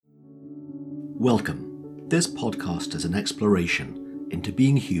Welcome. This podcast is an exploration into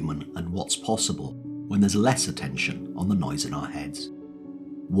being human and what's possible when there's less attention on the noise in our heads.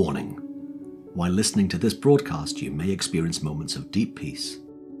 Warning. While listening to this broadcast, you may experience moments of deep peace,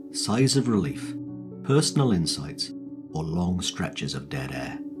 sighs of relief, personal insights, or long stretches of dead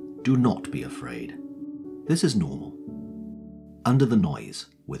air. Do not be afraid. This is normal. Under the Noise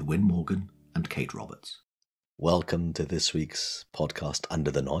with Win Morgan and Kate Roberts. Welcome to this week's podcast, Under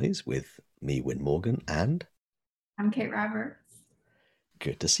the Noise, with me, Win Morgan, and... I'm Kate Roberts.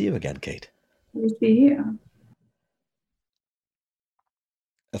 Good to see you again, Kate. Good to see you.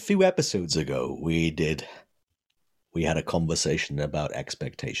 A few episodes ago, we had a conversation about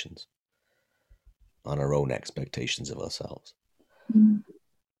expectations, on our own expectations of ourselves. Mm.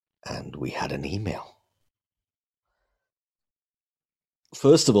 And we had an email.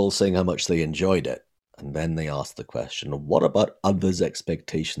 First of all, saying how much they enjoyed it. And then they asked the question, what about others'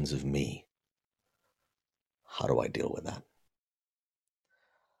 expectations of me? How do I deal with that?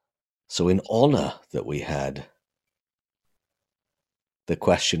 So in honor that we had the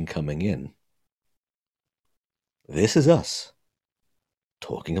question coming in, this is us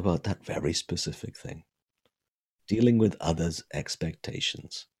talking about that very specific thing, dealing with others'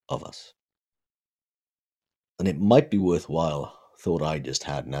 expectations of us. And it might be worthwhile, thought I just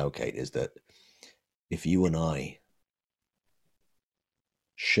had now, Kate, is that if you and I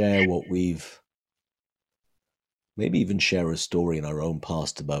share what maybe even share a story in our own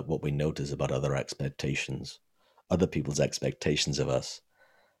past about what we notice about other people's expectations of us,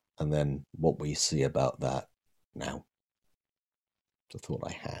 and then what we see about that now. The thought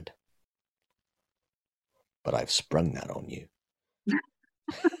I had. But I've sprung that on you.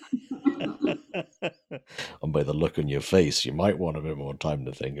 And by the look on your face, you might want a bit more time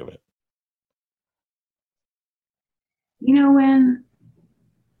to think of it.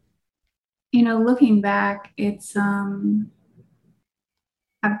 Looking back, it's I've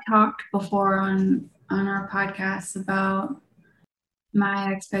talked before on our podcast about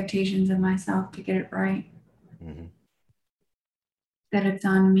my expectations of myself to get it right. Mm-hmm. That it's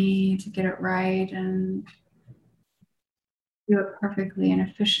on me to get it right and do it perfectly and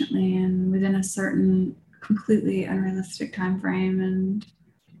efficiently and within a certain completely unrealistic time frame, and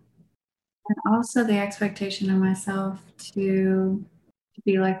also the expectation of myself to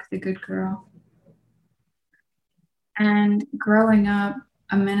be like the good girl. And growing up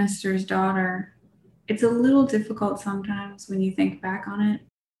a minister's daughter, it's a little difficult sometimes when you think back on it.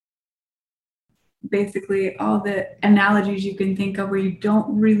 Basically, all the analogies you can think of where you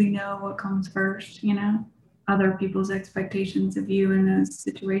don't really know what comes first, other people's expectations of you in those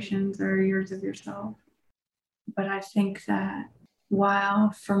situations or yours of yourself. But I think that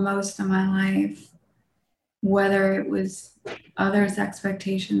while for most of my life, whether it was others'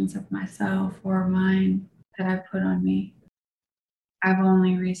 expectations of myself or mine that I put on me, I've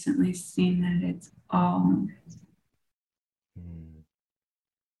only recently seen that it's all noise.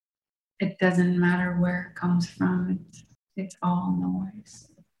 It doesn't matter where it comes from. It's all noise.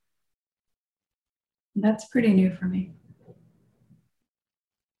 That's pretty new for me.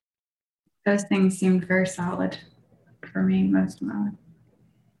 Those things seemed very solid for me most of my life.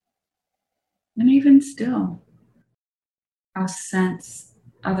 And even still, I'll sense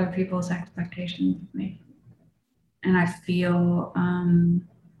other people's expectations of me. And I feel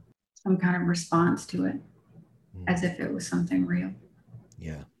some kind of response to it, as if it was something real.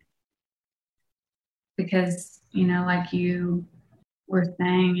 Yeah. Because, like you were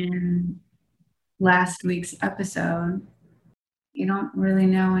saying in last week's episode, you don't really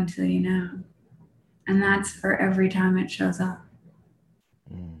know until you know. And that's for every time it shows up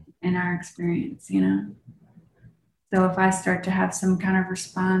in our experience, So if I start to have some kind of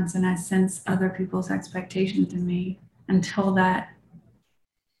response and I sense other people's expectations in me, until I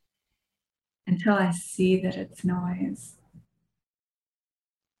see that it's noise,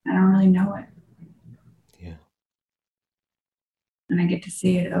 I don't really know it. Yeah. And I get to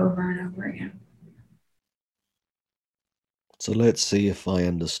see it over and over again. So let's see if I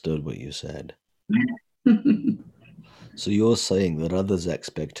understood what you said. So you're saying that others'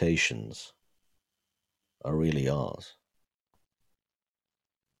 expectations are really ours.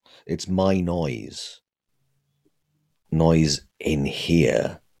 It's my noise in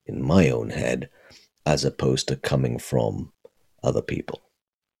here, in my own head, as opposed to coming from other people.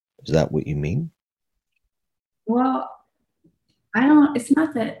 Is that what you mean? Well, it's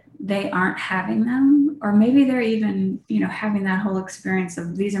not that they aren't having them, or maybe they're even, having that whole experience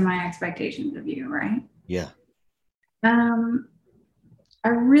of these are my expectations of you, right? Yeah. I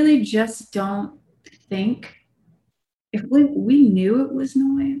really just don't think if we knew it was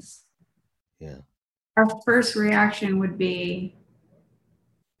noise, Yeah. our first reaction would be,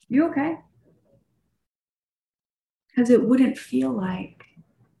 you okay? Because it wouldn't feel like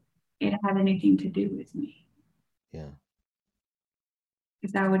it had anything to do with me. Yeah.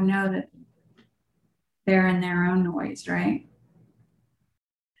 Because I would know that they're in their own noise, right?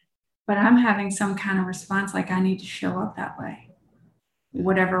 But I'm having some kind of response like I need to show up that way, Yeah.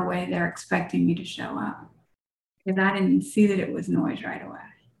 whatever way they're expecting me to show up. Because I didn't see that it was noise right away.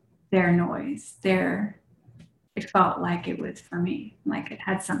 Their noise, it felt like it was for me, like it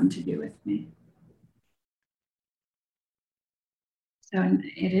had something to do with me. So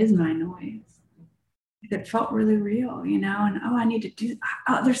it is my noise. It felt really real, and I need to do,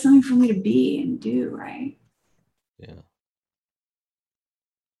 there's something for me to be and do, right? Yeah.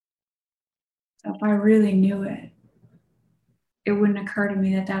 So if I really knew it, it wouldn't occur to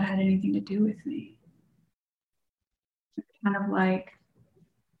me that that had anything to do with me. It's kind of like,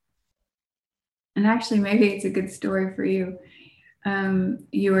 and actually, maybe it's a good story for you.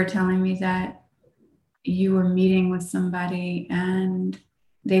 You were telling me that you were meeting with somebody and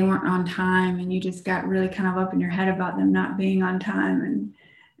they weren't on time, and you just got really kind of up in your head about them not being on time,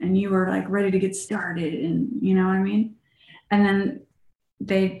 and you were like ready to get started, and you know what I mean? And then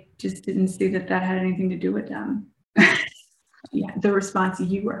they just didn't see that that had anything to do with them. Yeah, the response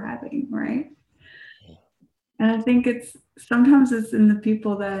you were having, right? And I think sometimes it's in the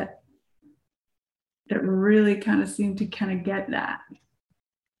people that really kind of seem to kind of get that,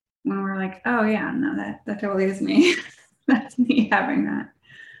 when we're like, oh yeah, no, that totally is me. That's me having that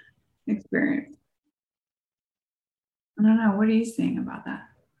experience. I don't know. What are you saying about that?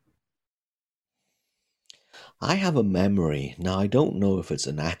 I have a memory. Now, I don't know if it's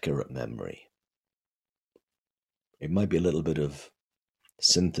an accurate memory. It might be a little bit of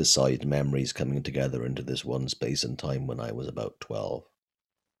synthesized memories coming together into this one space and time when I was about 12.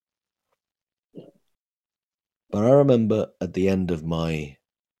 But I remember at the end of my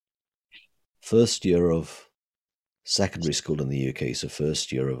first year of secondary school in the UK, so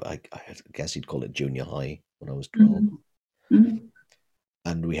first year of, I guess you'd call it junior high when I was 12, Mm-hmm. Mm-hmm.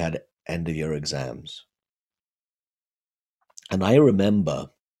 and we had end of year exams. And I remember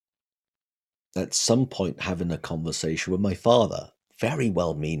at some point having a conversation with my father, very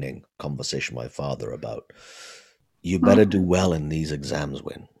well meaning conversation with my father about, you better do well in these exams,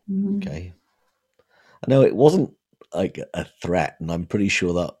 Win. Mm-hmm. Okay. Now, it wasn't like a threat, and I'm pretty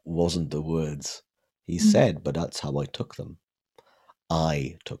sure that wasn't the words he said, but that's how I took them.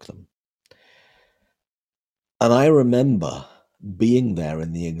 I took them. And I remember being there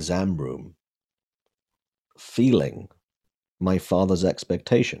in the exam room, feeling my father's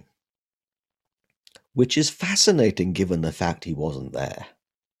expectation, which is fascinating given the fact he wasn't there.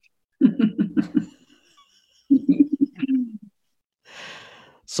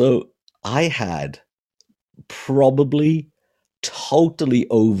 So I had probably totally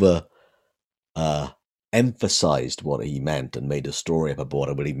over emphasized what he meant and made a story up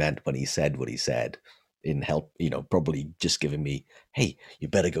about what he meant when he said what he said, in help, probably just giving me, hey, you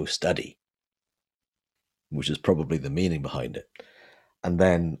better go study, which is probably the meaning behind it. And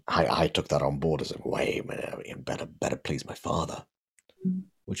then I took that on board as a wait a minute, better please my father,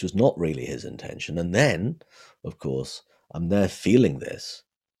 which was not really his intention. And then, of course, I'm there feeling this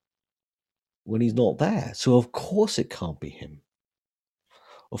when he's not there. So of course it can't be him.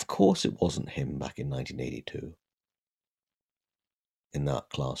 Of course it wasn't him back in 1982 in that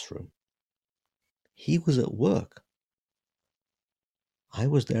classroom. He was at work. I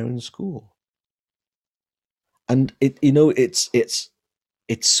was there in school. And it's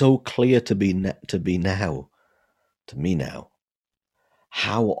so clear to me now,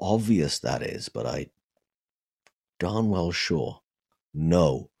 how obvious that is, but I darn well sure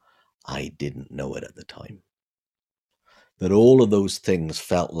no, I didn't know it at the time. That all of those things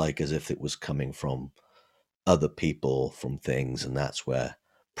felt like as if it was coming from other people, from things, and that's where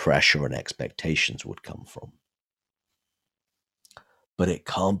pressure and expectations would come from. But it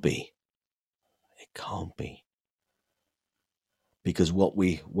can't be. It can't be. Because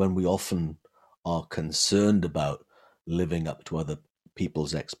when we often are concerned about living up to other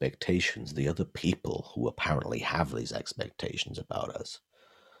people's expectations, the other people who apparently have these expectations about us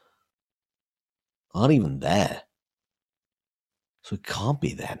aren't even there. So it can't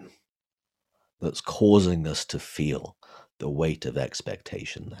be them that's causing us to feel the weight of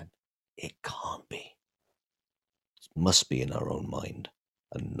expectation then. It can't be. It must be in our own mind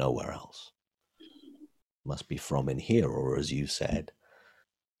and nowhere else. It must be from in here, or as you said,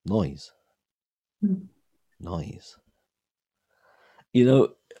 noise. Noise.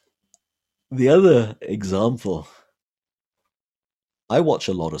 The other example, I watch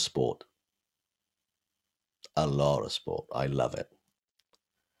a lot of sport. A lot of sport. I love it.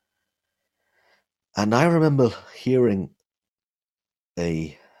 And I remember hearing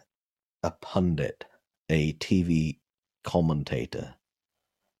a pundit, a TV commentator,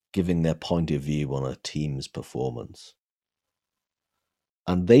 giving their point of view on a team's performance.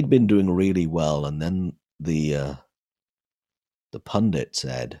 And they'd been doing really well, and then the pundit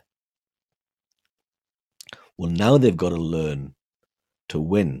said, well, now they've got to learn to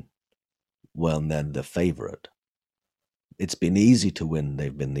win when they're the favorite. It's been easy to win,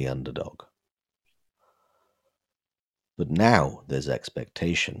 they've been the underdog. But now there's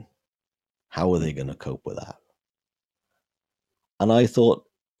expectation. How are they going to cope with that? And I thought,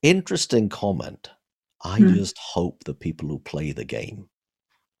 interesting comment. I just hope the people who play the game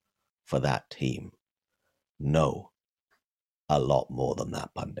for that team know a lot more than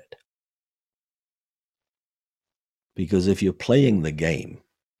that pundit. Because if you're playing the game,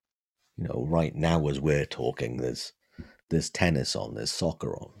 you know, right now as we're talking, there's tennis on, there's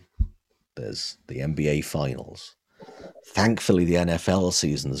soccer on, there's the NBA finals. Thankfully, the NFL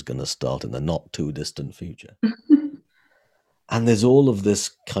season is going to start in the not too distant future. And there's all of this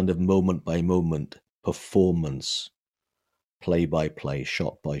kind of moment by moment performance, play by play,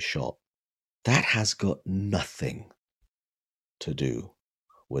 shot by shot. That has got nothing to do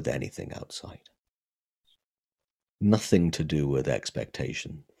with anything outside. Nothing to do with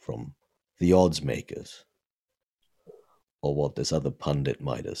expectation from the odds makers, or what this other pundit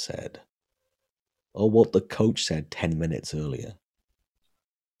might have said, or what the coach said 10 minutes earlier,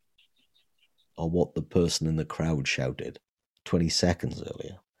 or what the person in the crowd shouted 20 seconds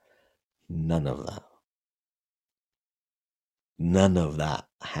earlier. None of that. None of that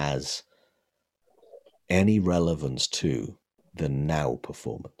has any relevance to the now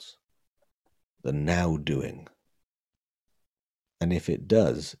performance, the now doing. And if it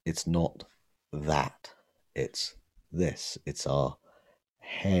does, it's not that. It's this. It's our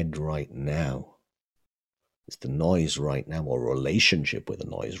head right now. It's the noise right now, or relationship with the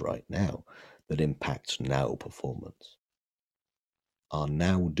noise right now, that impacts now performance. Our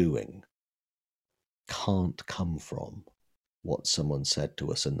now doing can't come from what someone said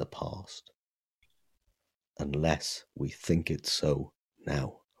to us in the past, unless we think it's so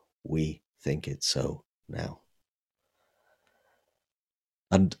now. We think it's so now.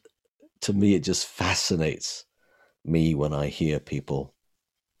 And to me, it just fascinates me when I hear people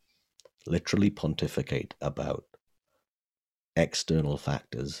literally pontificate about external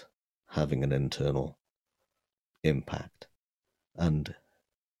factors having an internal impact. And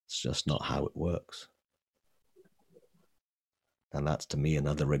it's just not how it works. And that's, to me,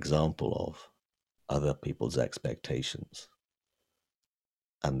 another example of other people's expectations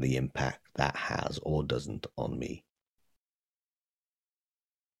and the impact that has or doesn't on me.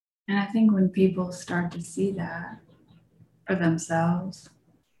 And I think when people start to see that for themselves,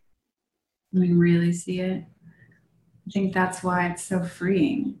 I mean, really see it, I think that's why it's so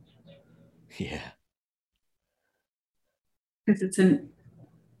freeing. Yeah. Because it's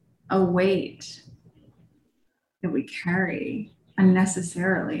a weight that we carry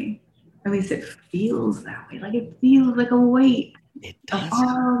unnecessarily. At least it feels that way. Like it feels like a weight It of does.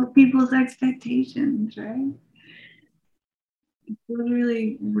 all the people's expectations, right? It feels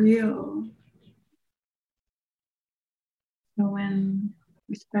really real. So when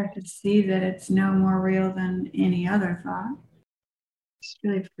we start to see that it's no more real than any other thought, it just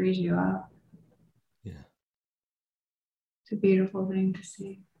really frees you up. Yeah. It's a beautiful thing to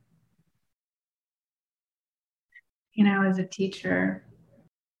see. You know, as a teacher,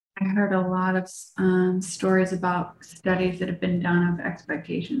 I heard a lot of stories about studies that have been done of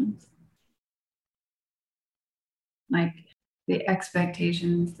expectations. Like the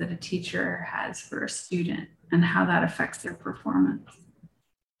expectations that a teacher has for a student and how that affects their performance,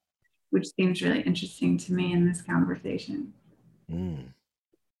 which seems really interesting to me in this conversation.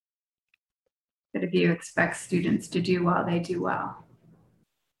 That if you expect students to do well, they do well.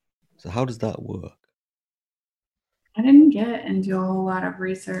 So how does that work? I didn't get into a whole lot of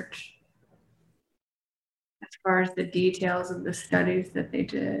research as far as the details of the studies that they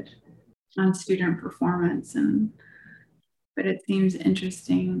did on student performance, but it seems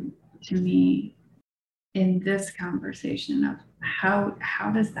interesting to me in this conversation of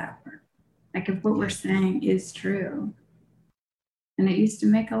how does that work? Like if what we're saying is true, and it used to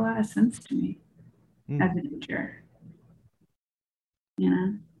make a lot of sense to me as a teacher, you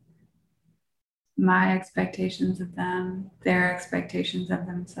know, my expectations of them, their expectations of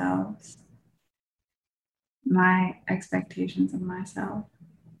themselves, my expectations of myself.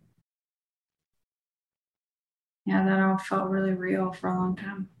 Yeah, that all felt really real for a long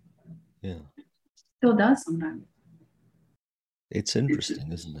time. Yeah. Still does sometimes. It's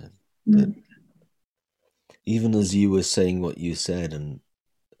interesting, isn't it? That Mm. even as you were saying what you said, and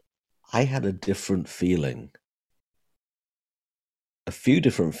I had a different feeling, a few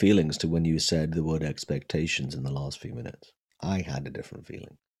different feelings to when you said the word expectations in the last few minutes. I had a different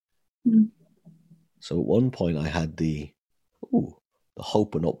feeling. Mm. So at one point I had the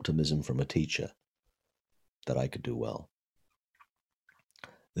hope and optimism from a teacher that I could do well.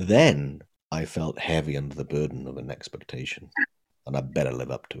 Then I felt heavy under the burden of an expectation, and I better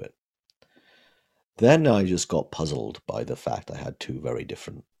live up to it. Then I just got puzzled by the fact I had two very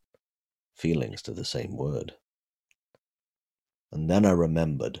different feelings to the same word. And then I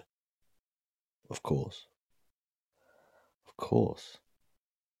remembered, of course,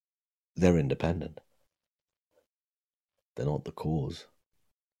 they're independent. They're not the cause.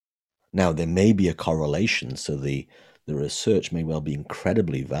 Now, there may be a correlation, so the research may well be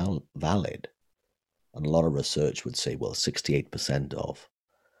incredibly valid. And a lot of research would say, well, 68% of.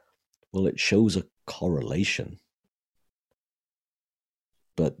 Well, it shows a correlation,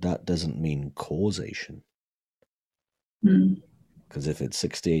 but that doesn't mean causation. Mm. Because if it's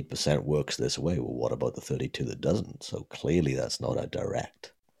 68% works this way, well, what about the 32 that doesn't? So clearly that's not a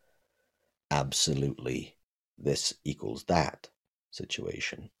direct, absolutely this equals that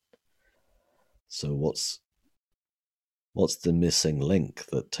situation. So what's the missing link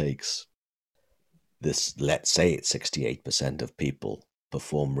that takes this, let's say it's 68% of people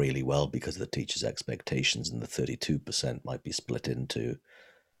perform really well because of the teacher's expectations, and the 32% might be split into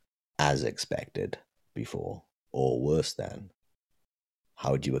as expected before or worse than.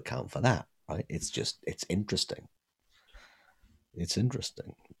 How do you account for that, right? It's interesting. It's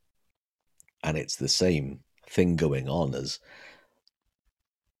interesting. And it's the same thing going on as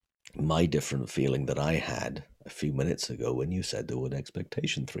my different feeling that I had a few minutes ago when you said the word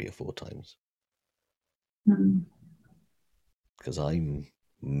expectation 3 or 4 times. Mm. Because I'm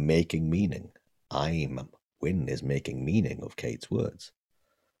making meaning. Wynne is making meaning of Kate's words.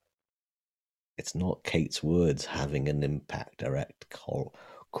 It's not Kate's words having an impact, direct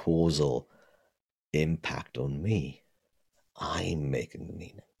causal impact on me. I'm making the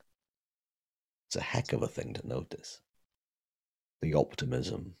meaning. It's a heck of a thing to notice. The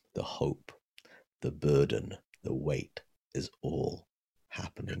optimism, the hope, the burden, the weight is all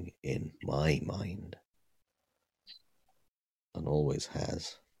happening in my mind. And always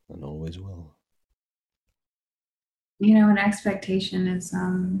has, and always will. You know, an expectation is,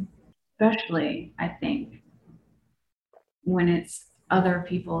 especially, I think, when it's other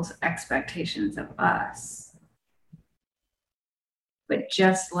people's expectations of us. But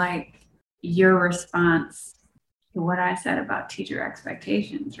just like your response to what I said about teacher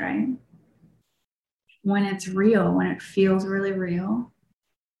expectations, right? When it's real, when it feels really real,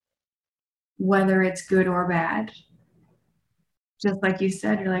 whether it's good or bad, just like you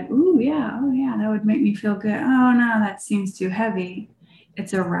said, you're like, ooh, yeah, oh, yeah, that would make me feel good. Oh, no, that seems too heavy.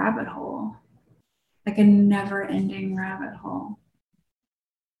 It's a rabbit hole, like a never ending rabbit hole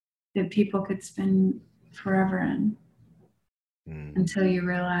that people could spend forever in until you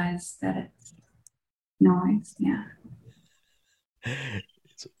realize that it's noise. Yeah.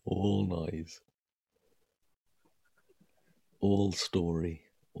 It's all noise, all story,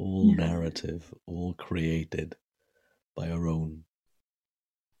 all narrative, all created by our own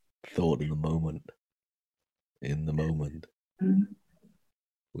thought in the moment, Mm-hmm.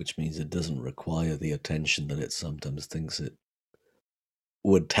 which means it doesn't require the attention that it sometimes thinks it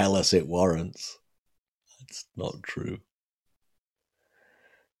would tell us it warrants. That's not true.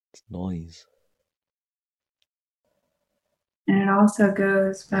 It's noise. And it also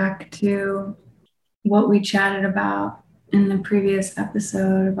goes back to what we chatted about in the previous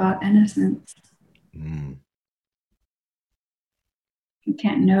episode about innocence. Mm. We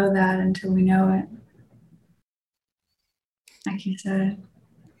can't know that until we know it, like you said.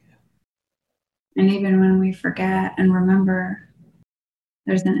 And even when we forget and remember,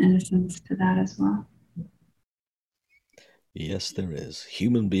 there's an innocence to that as well. Yes, there is.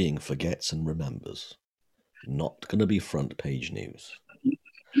 Human being forgets and remembers. Not going to be front page news.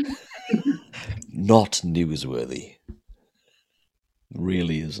 Not newsworthy.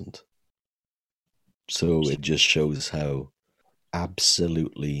 Really isn't. So it just shows how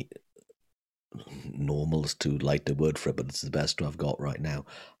absolutely normal is too light a word for it, but it's the best I've got right now.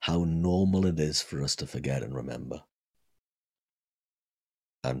 How normal it is for us to forget and remember.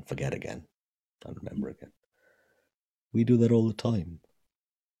 And forget again. And remember again. We do that all the time.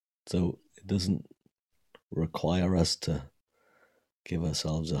 So it doesn't require us to give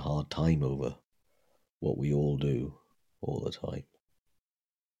ourselves a hard time over what we all do all the time.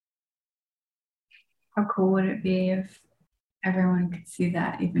 How cool would it be if everyone could see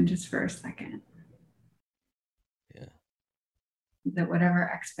that even just for a second? Yeah. That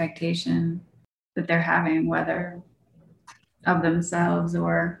whatever expectation that they're having, whether of themselves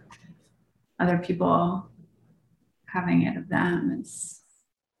or other people having it of them, is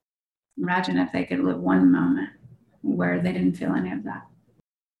imagine if they could live one moment where they didn't feel any of that.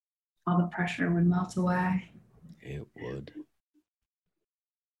 All the pressure would melt away. It would.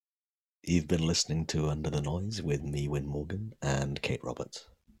 You've been listening to Under the Noise with me, Win Morgan, and Kate Roberts.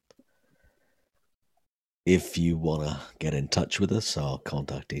 If you want to get in touch with us, our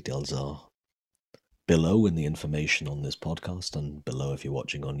contact details are below in the information on this podcast and below if you're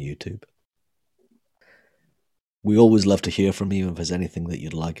watching on YouTube. We always love to hear from you. If there's anything that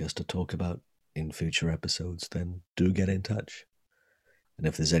you'd like us to talk about in future episodes, then do get in touch. And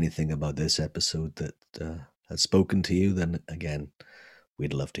if there's anything about this episode that has spoken to you, then again,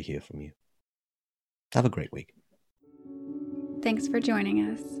 we'd love to hear from you. Have a great week. Thanks for joining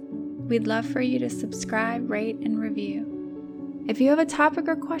us. We'd love for you to subscribe, rate, and review. If you have a topic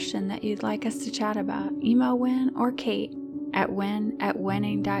or question that you'd like us to chat about, email Win or Kate at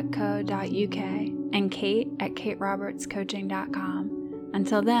win@winning.co.uk and Kate at katerobertscoaching.com.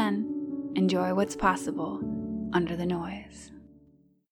 Until then, enjoy what's possible under the noise.